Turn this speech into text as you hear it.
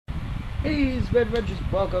Hey, Spade Adventures,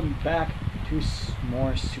 welcome back to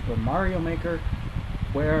more Super Mario Maker,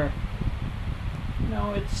 where,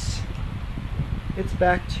 it's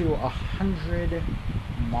back to 100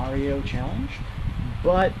 Mario challenge,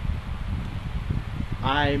 but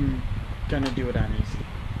I'm gonna do it on easy.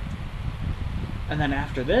 And then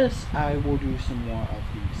after this, I will do some more of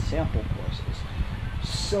the sample courses.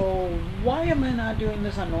 So why am I not doing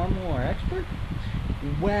this on normal or expert?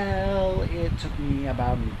 Well, it took me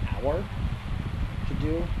about an hour to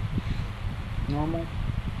do normal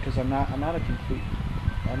because I'm not like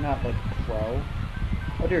a pro.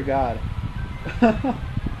 Oh dear God.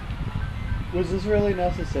 Was this really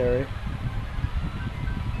necessary?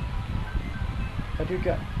 Oh dear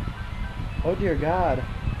God. Oh dear God.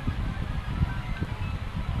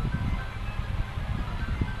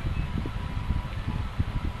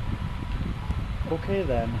 Okay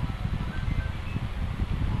then.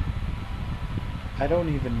 I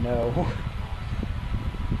don't even know.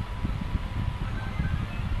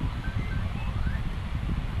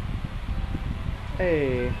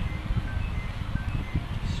 Hey.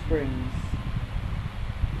 Springs.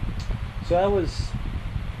 So that was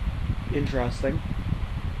interesting.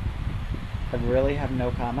 I really have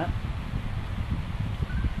no comment.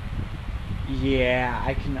 Yeah,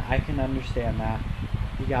 I can understand that.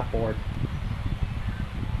 You got bored.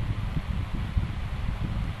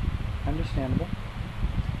 Understandable.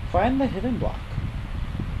 Find the hidden block.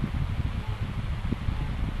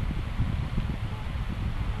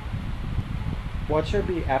 Watch there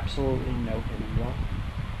be absolutely no hidden block.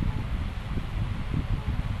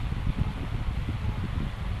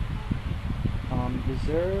 Is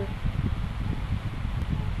there...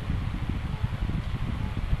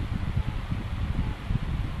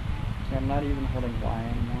 Yeah, I'm not even holding Y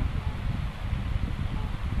anymore.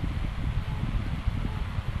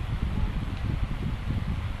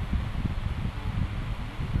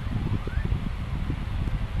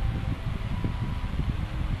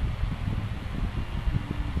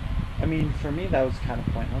 I mean, for me, that was kind of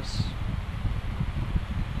pointless.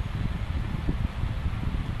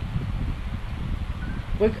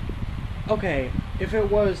 Like, okay, if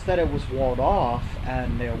it was that it was walled off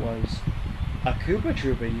and there was a Koopa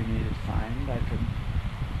Troopa you needed to find, I could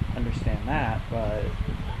understand that, but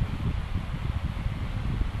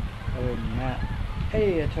other than that,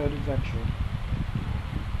 hey, a Toad Adventure.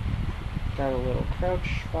 Got a little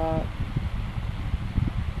crouch spot.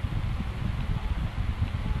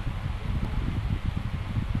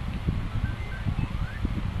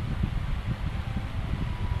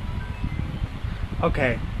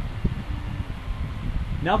 Okay.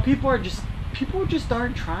 Now people just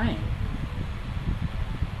aren't trying.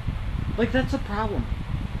 Like, that's a problem.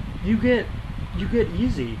 You get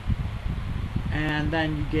easy, and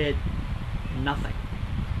then you get nothing.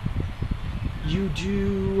 You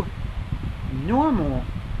do normal,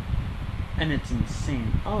 and it's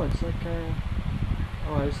insane. Oh, it's like a...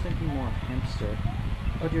 Oh, I was thinking more of hamster.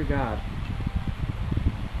 Oh dear God.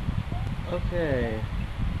 Okay.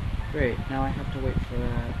 Great, now I have to wait for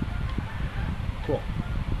that. Cool.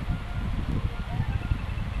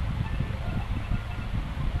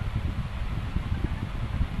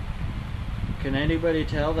 Can anybody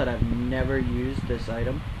tell that I've never used this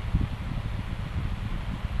item?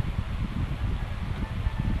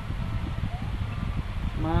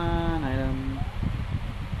 Come on, item.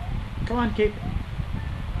 Come on, keep.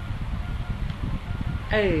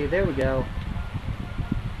 Hey, there we go.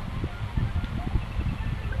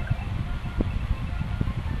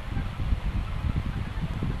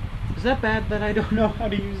 Is that bad that I don't know how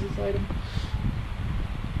to use this item?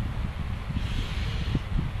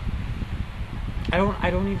 I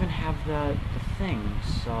don't even have the thing,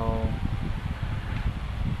 so...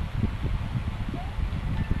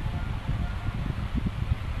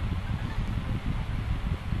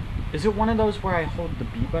 Is it one of those where I hold the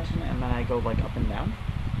B button and then I go like up and down?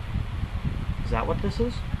 Is that what this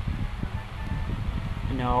is?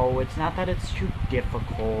 No, it's not that it's too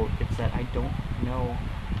difficult, it's that I don't know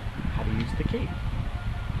how to use the cape.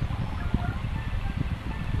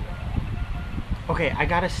 Okay, I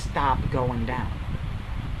gotta stop going down.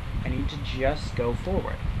 I need to just go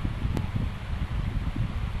forward.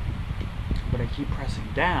 But I keep pressing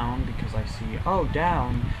down because I see, oh,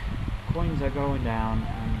 down, coins are going down,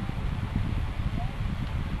 and...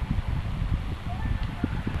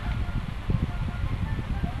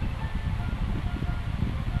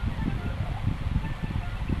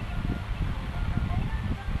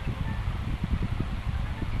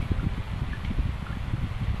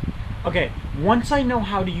 Okay, once I know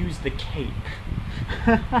how to use the cape,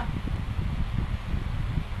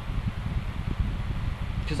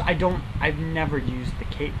 Because I've never used the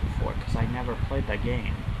cape before, because I never played that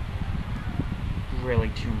game really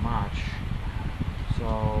too much.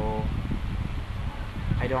 So,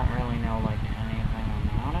 I don't really know, like, anything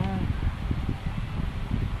about it.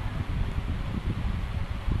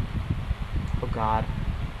 Oh god.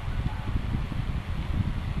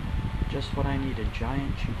 Just what I need, a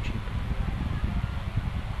giant Cheep Cheep.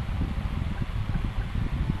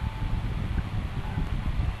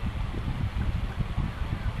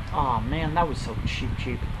 Aw, oh, man, that was so cheap.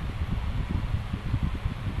 Great.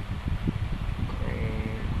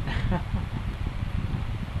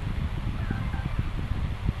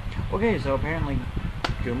 Okay, so apparently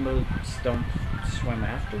Goombas don't swim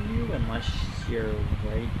after you unless you're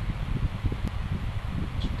right.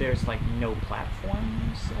 There's like no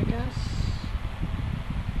platforms, I guess.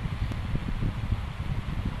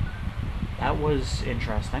 That was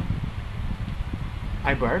interesting.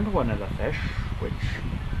 I burned one of the fish, which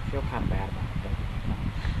I feel kind of bad about, but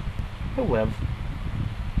he'll live.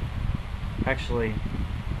 Actually,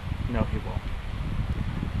 no, he won't.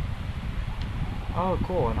 Oh,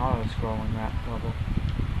 cool, an auto-scrolling rap level.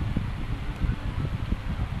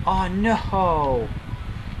 Oh, no!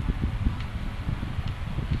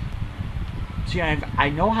 See, I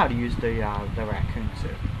know how to use the raccoon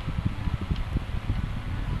suit.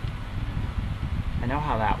 I know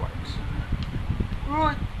how that works.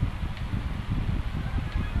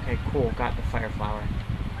 Okay, cool, got the fire flower.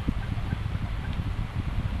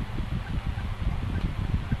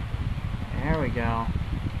 There we go.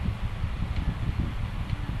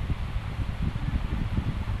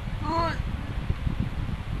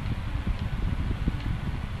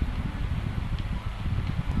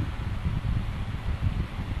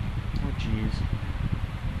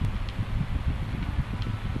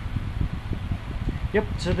 Yep,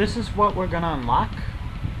 so this is what we're gonna unlock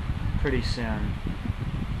pretty soon.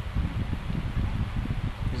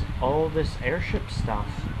 Is all this airship stuff.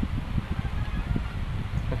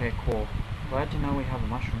 Okay, cool. Glad to know we have a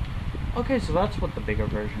mushroom. Okay, so that's what the bigger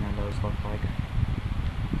version of those look like.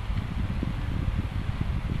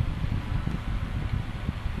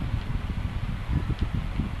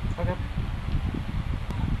 Okay.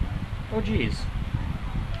 Oh geez.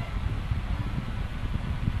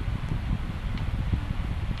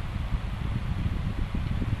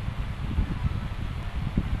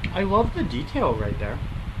 I love the detail right there.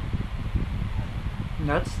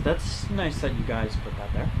 That's nice that you guys put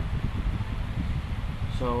that there.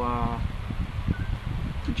 So,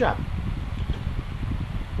 good job.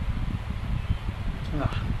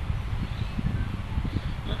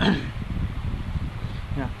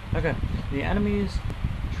 Yeah, okay. The enemies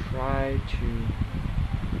try to...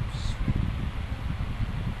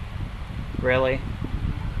 Really?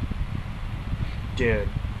 Dude.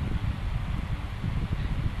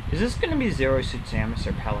 Is this gonna be Zero Suit Samus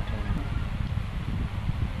or Palutena?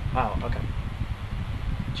 Oh, okay.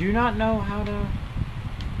 Do you not know how to...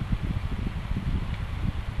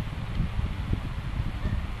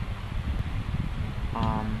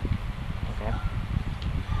 Okay.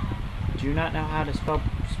 Do you not know how to spell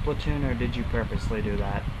Splatoon, or did you purposely do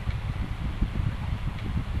that?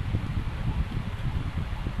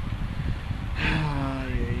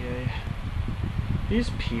 These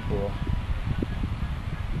people...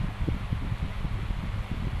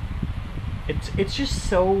 It's just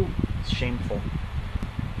so shameful.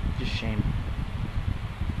 Just shame.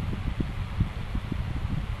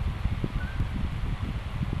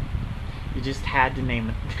 You just had to name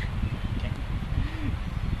it.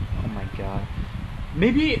 Oh my god.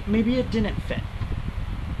 Maybe it didn't fit.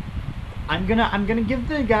 I'm gonna give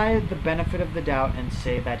the guy the benefit of the doubt and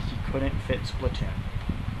say that he couldn't fit Splatoon.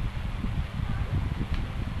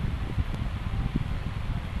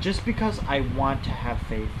 Just because I want to have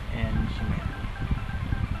faith in humanity.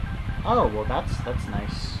 Oh, well that's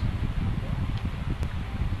nice.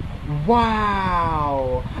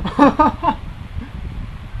 Wow!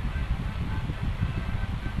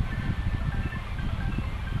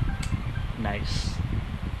 Nice.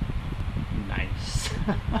 Nice.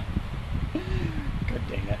 God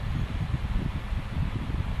dang it.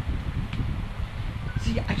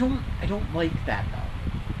 See, I don't like that though.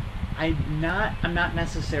 I'm not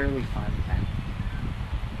necessarily fine with that.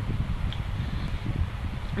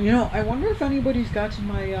 You know, I wonder if anybody's got to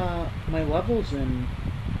my my levels in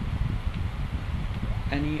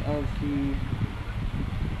any of the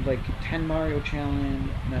like 10 Mario challenge,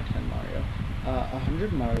 not 10 Mario,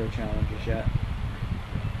 100 Mario challenges yet.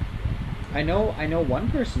 I know one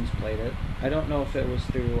person's played it. I don't know if it was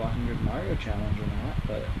through 100 Mario challenge or not,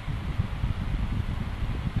 but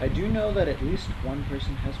I do know that at least one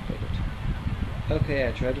person has played it. Okay,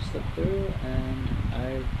 I tried to slip through, and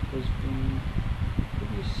I was being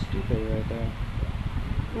pretty stupid right there.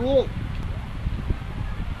 Whoa!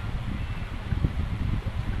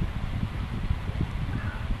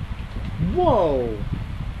 Whoa!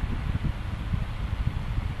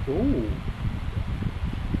 Ooh.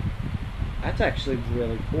 That's actually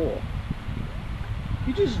really cool.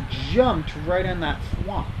 You just jumped right in that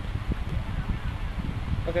swamp.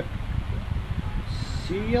 Okay.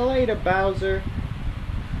 See you later, Bowser.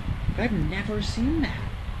 I've never seen that.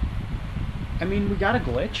 I mean, we got a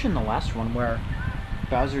glitch in the last one where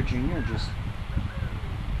Bowser Jr. just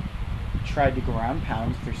tried to ground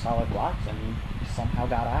pound through solid blocks and he somehow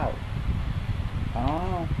got out. I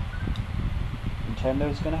don't know.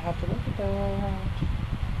 Nintendo's gonna have to look at that.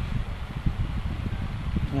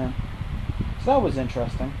 Yeah. So that was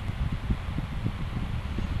interesting.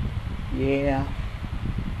 Yeah.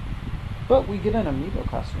 But we get an amiibo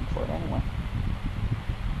costume for it anyway.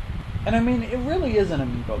 And I mean, it really is an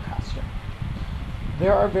amiibo costume.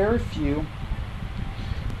 There are very few.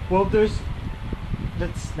 Well, that's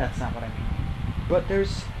not what I mean. But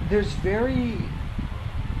there's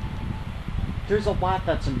a lot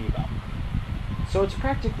that's amiibo. So it's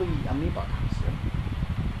practically amiibo costume.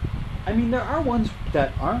 I mean, there are ones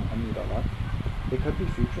that aren't amiibo though. They could be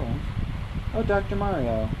future ones. Oh, Dr.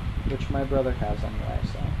 Mario, which my brother has anyway,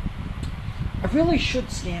 so. I really should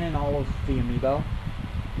scan in all of the amiibo.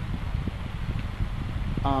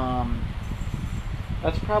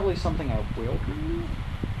 That's probably something I will do.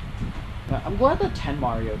 I'm glad the 10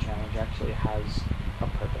 Mario challenge actually has a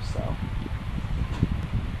purpose, though.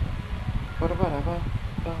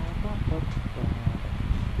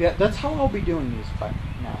 Yeah, that's how I'll be doing these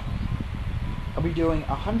now. I'll be doing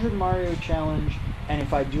 100 Mario challenge, and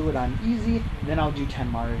if I do it on easy, then I'll do 10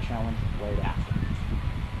 Mario challenge right after.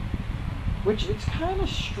 Which, it's kind of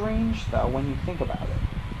strange, though, when you think about it.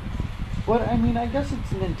 But, I mean, I guess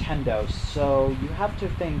it's Nintendo, so you have to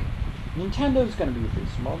think, Nintendo's going to be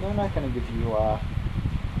reasonable. They're not going to give you,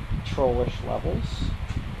 trollish levels.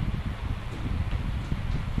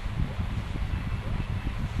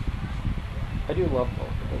 I do love both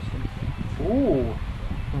of those things. Ooh,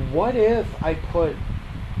 what if I put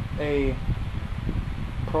a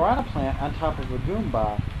piranha plant on top of a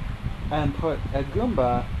Goomba, and put a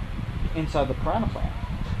Goomba inside the piranha plant,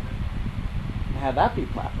 and have that be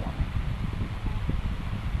platforming?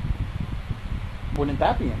 Wouldn't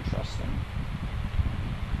that be interesting?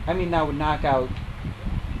 I mean, that would knock out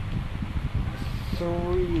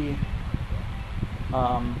three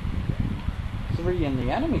in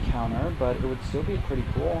the enemy counter, but it would still be pretty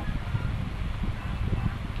cool.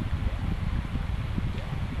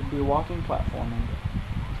 It'd be a walking platforming.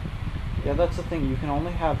 Yeah, that's the thing. You can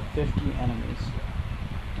only have 50 enemies.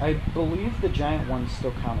 I believe the giant ones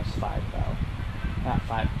still count as 5, though. Not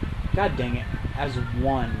 5. God dang it. As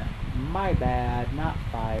 1. My bad. Not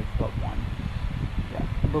 5, but 1. Yeah.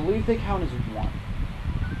 I believe they count as 1.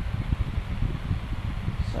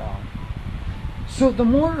 So the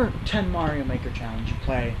more 10 Mario Maker Challenge you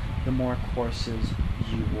play, the more courses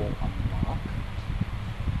you will unlock.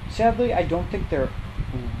 Sadly, I don't think they're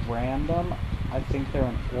random. I think they're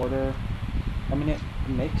in order. I mean, it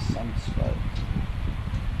makes sense, but...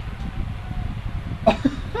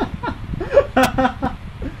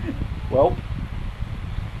 Well.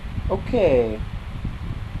 Okay.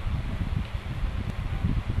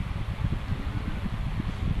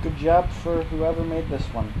 Good job for whoever made this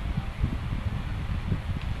one.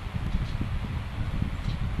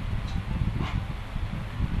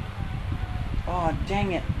 Oh,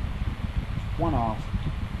 dang it. 1 off.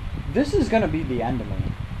 This is going to be the end of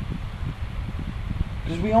me.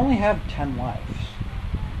 Because we only have 10 lives.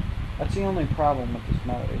 That's the only problem with this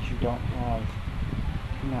mode, is you don't have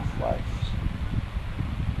enough lives.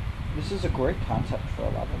 This is a great concept for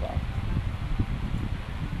a level, though.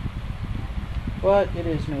 But it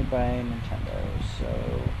is made by Nintendo,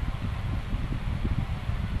 so...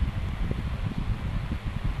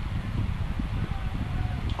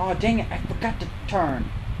 Oh, dang it, I forgot to turn.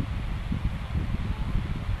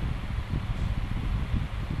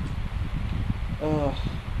 Ugh.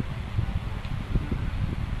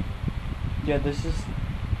 Yeah, this is...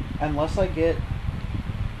 Unless I get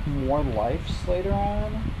more lives later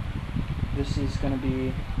on, this is gonna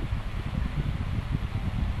be...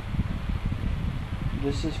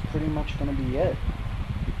 This is pretty much gonna be it.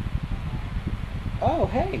 Oh,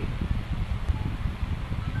 hey!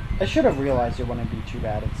 I should have realized it wouldn't be too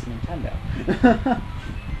bad. It's Nintendo.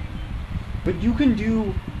 But you can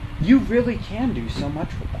do... You really can do so much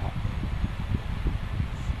with that.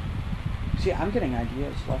 See, I'm getting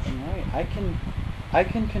ideas left and right. I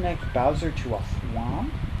can connect Bowser to a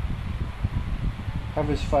want. Have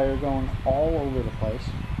his fire going all over the place.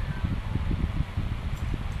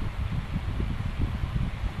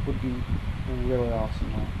 Would be really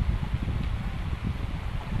awesome though.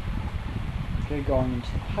 Okay, going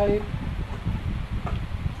into the pipe.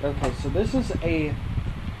 Okay, so this is a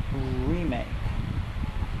remake.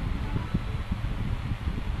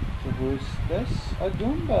 So who's this? A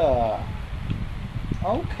Doomba.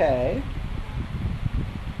 Okay.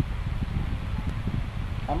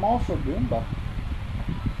 I'm all for Doomba.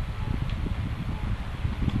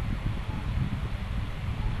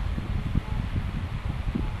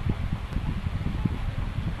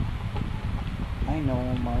 I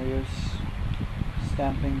know Mario's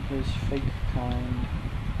stamping his fake kind.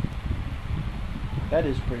 That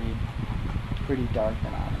is pretty dark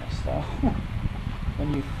and ominous though.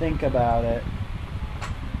 When you think about it.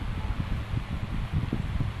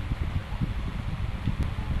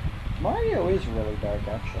 Mario is really dark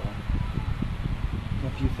actually.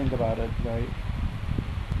 If you think about it, right?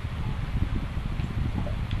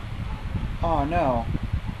 Oh no.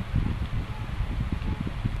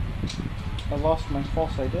 I lost my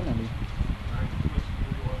false identity.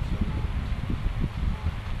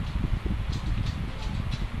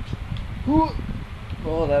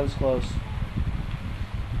 Oh, that was close.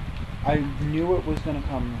 I knew it was going to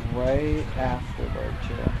come right afterward,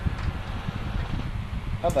 too.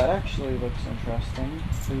 Oh, that actually looks interesting.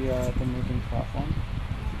 The moving platform.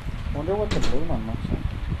 Wonder what the blue one looks like.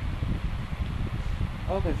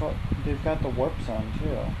 Oh, they've got the warp zone,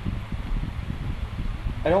 too.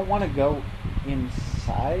 I don't want to go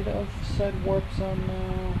inside of said warp zone,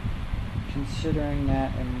 though, considering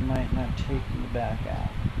that it might not take me back out.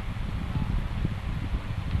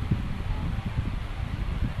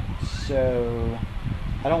 So,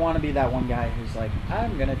 I don't want to be that one guy who's like,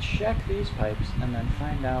 I'm going to check these pipes and then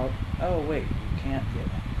find out, oh wait, you can't get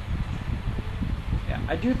it. Yeah,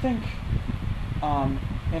 I do think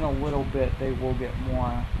in a little bit they will get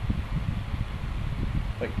more,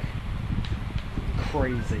 like,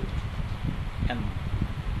 crazy and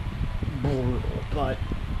brutal, but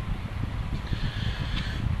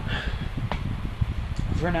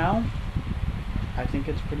for now, I think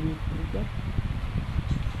it's pretty good.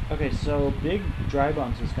 Okay, so Big Dry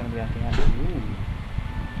Bones is going to be at the end. Ooh.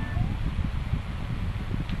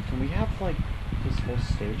 Can we have, like, this whole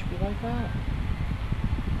stage be like that?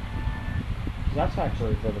 'Cause that's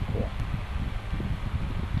actually really cool.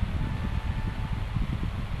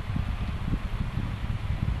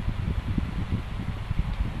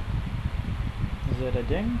 Is it a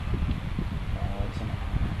ding? Oh, it's an...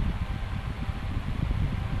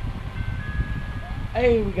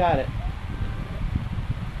 Hey, we got it!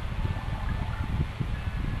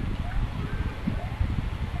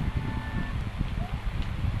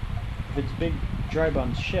 If it's Big Dry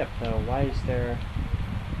Bones' ship, though, why is there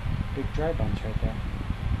Big Dry Bones right there?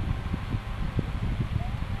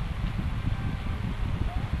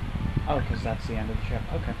 Oh, because that's the end of the ship.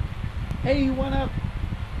 Okay. Hey, what up?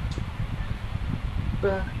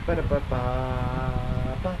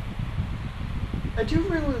 Ba-da-ba-ba-ba. I do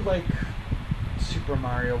really like Super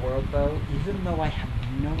Mario World, though, even though I have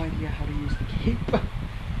no idea how to use the cape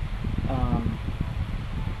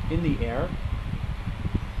in the air.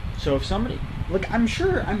 So if somebody, like, I'm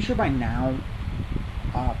sure by now,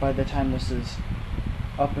 by the time this is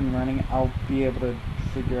up and running, I'll be able to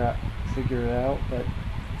figure it out. But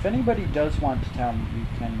if anybody does want to tell me, you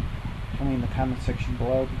can tell me in the comment section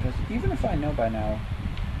below. Because even if I know by now,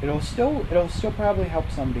 it'll still probably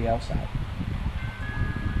help somebody else out.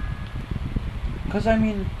 Because I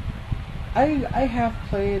mean, I have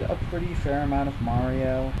played a pretty fair amount of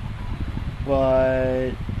Mario,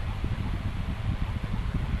 but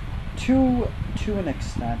to an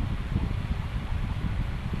extent,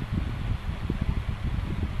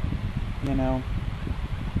 you know,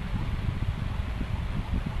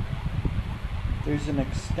 there's an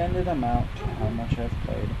extended amount to how much I've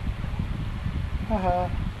played. Haha.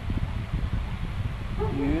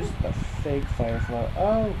 Use the fake fire flow.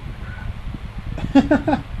 Oh.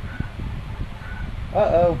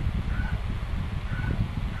 Uh-oh.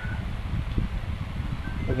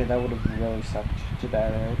 Okay, that would have really sucked to die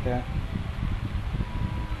right there.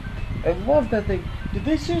 I love that did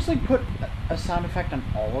they seriously put a sound effect on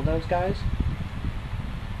all of those guys?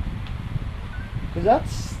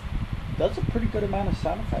 Because that's a pretty good amount of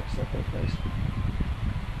sound effects that they placed.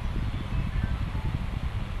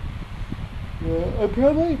 I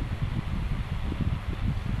probably...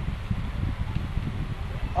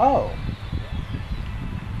 Oh.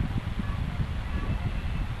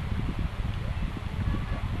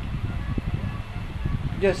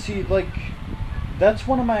 Yeah, see, like, That's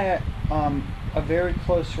one of my, a very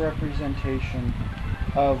close representation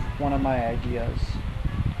of one of my ideas.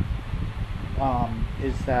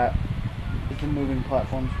 Is the moving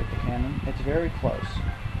platforms with the cannon. It's very close.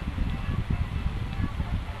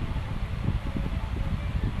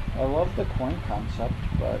 I love the coin concept,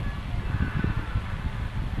 but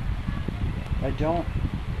I don't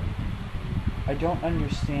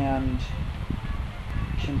understand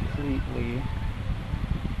completely.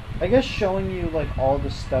 I guess showing you like all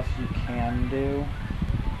the stuff you can do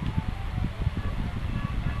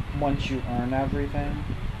once you earn everything.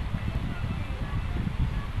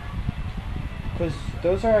 Because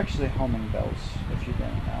those are actually homing bells, if you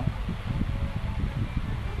didn't know.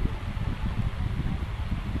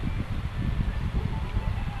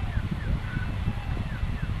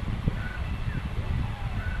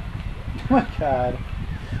 Oh my god.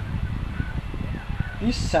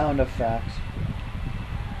 These sound effects.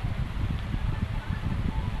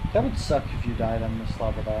 That would suck if you died on this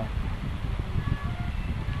level though.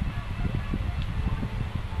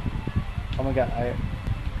 Oh my god,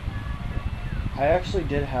 I actually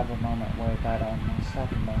did have a moment where that almost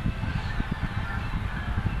happened though.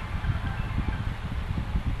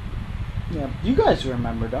 Yeah, you guys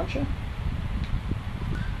remember, don't you?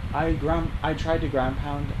 I tried to ground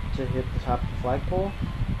pound to hit the top of the flagpole,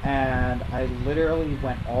 and I literally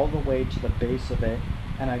went all the way to the base of it,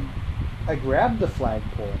 and I grabbed the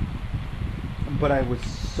flagpole, but I was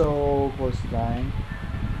so close to dying.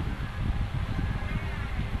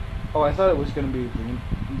 Oh, I thought it was gonna be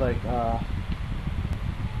like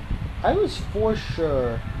I was for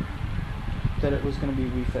sure that it was gonna be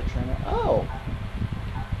Wii Fit Trainer. Oh.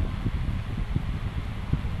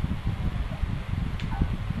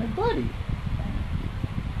 My buddy.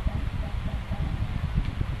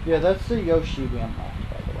 Yeah, that's the Yoshi we unlocked,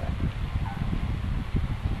 by the way.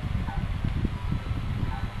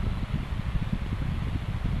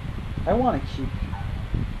 I want to keep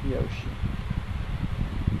Yoshi.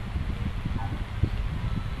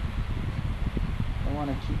 I want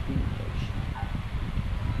to keep being Yoshi.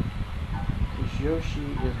 Because Yoshi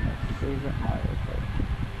is my favorite Mario character.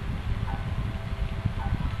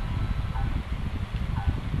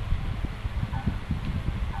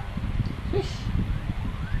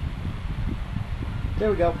 There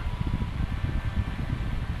we go.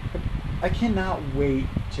 I cannot wait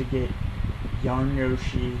to get young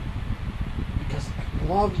Yoshi, because I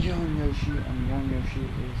love young Yoshi, and young Yoshi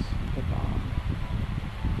is the bomb.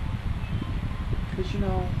 Because, you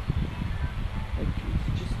know, like,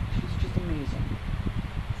 he's just amazing.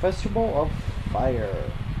 Festival of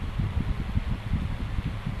Fire.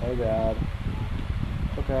 Oh god.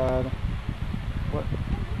 Oh god. What?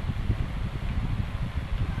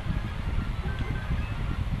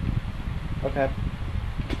 Okay.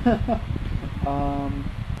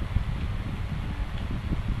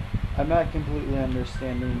 I'm not completely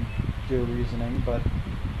understanding your reasoning, but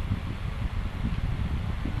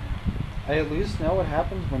I at least know what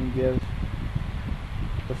happens when you give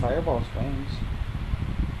the fireballs wings.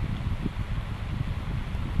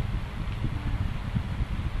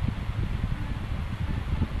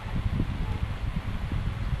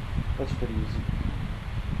 That's pretty easy.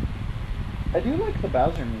 I do like the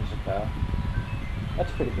Bowser music though.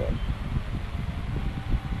 That's pretty good.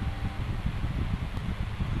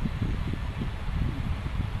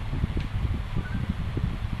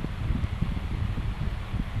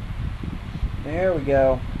 There we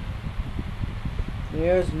go.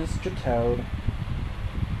 There's Mr. Toad.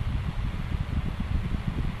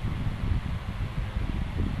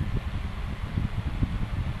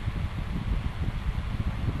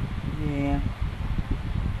 Yeah.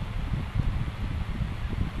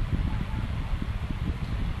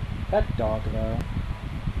 That dog, though.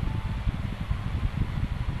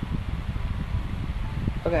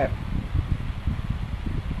 Okay.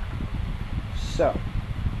 So.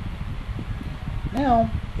 Now,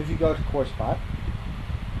 if you go to Core Spot,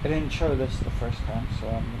 I didn't show this the first time, so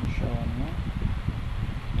I'm going to show it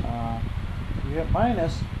now. You hit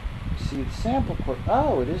minus, see the sample course.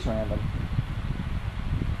 Oh, it is random.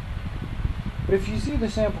 But if you see the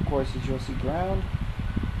sample courses, you'll see ground,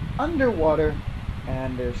 underwater,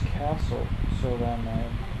 and there's castle. So then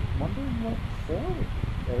I'm wondering what for?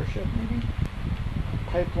 Airship, maybe?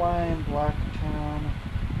 Pipeline, Blacktown,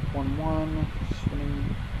 1-1,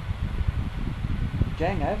 spinning.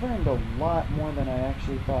 Dang, I've earned a lot more than I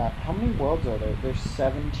actually thought. How many worlds are there? There's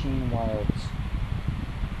 17 worlds.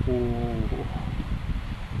 Ooh.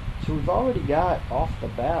 So we've already got, off the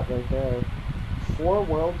bat right there, 4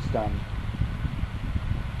 worlds done.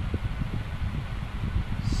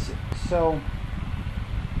 So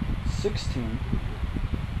 16.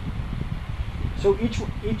 So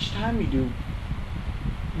each time you do,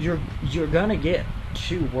 you're gonna get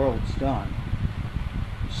 2 worlds done.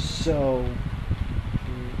 So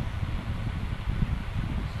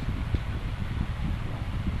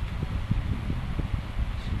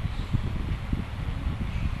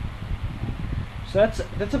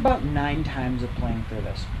that's about 9 times of playing through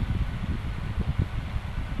this,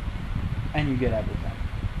 and you get everything.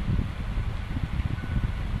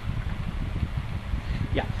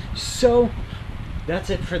 Yeah. So that's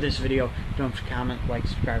it for this video. Don't forget to comment, like,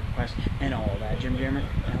 subscribe, request, and all that, Jim Jammer.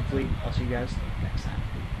 And hopefully I'll see you guys next time.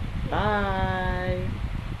 Bye.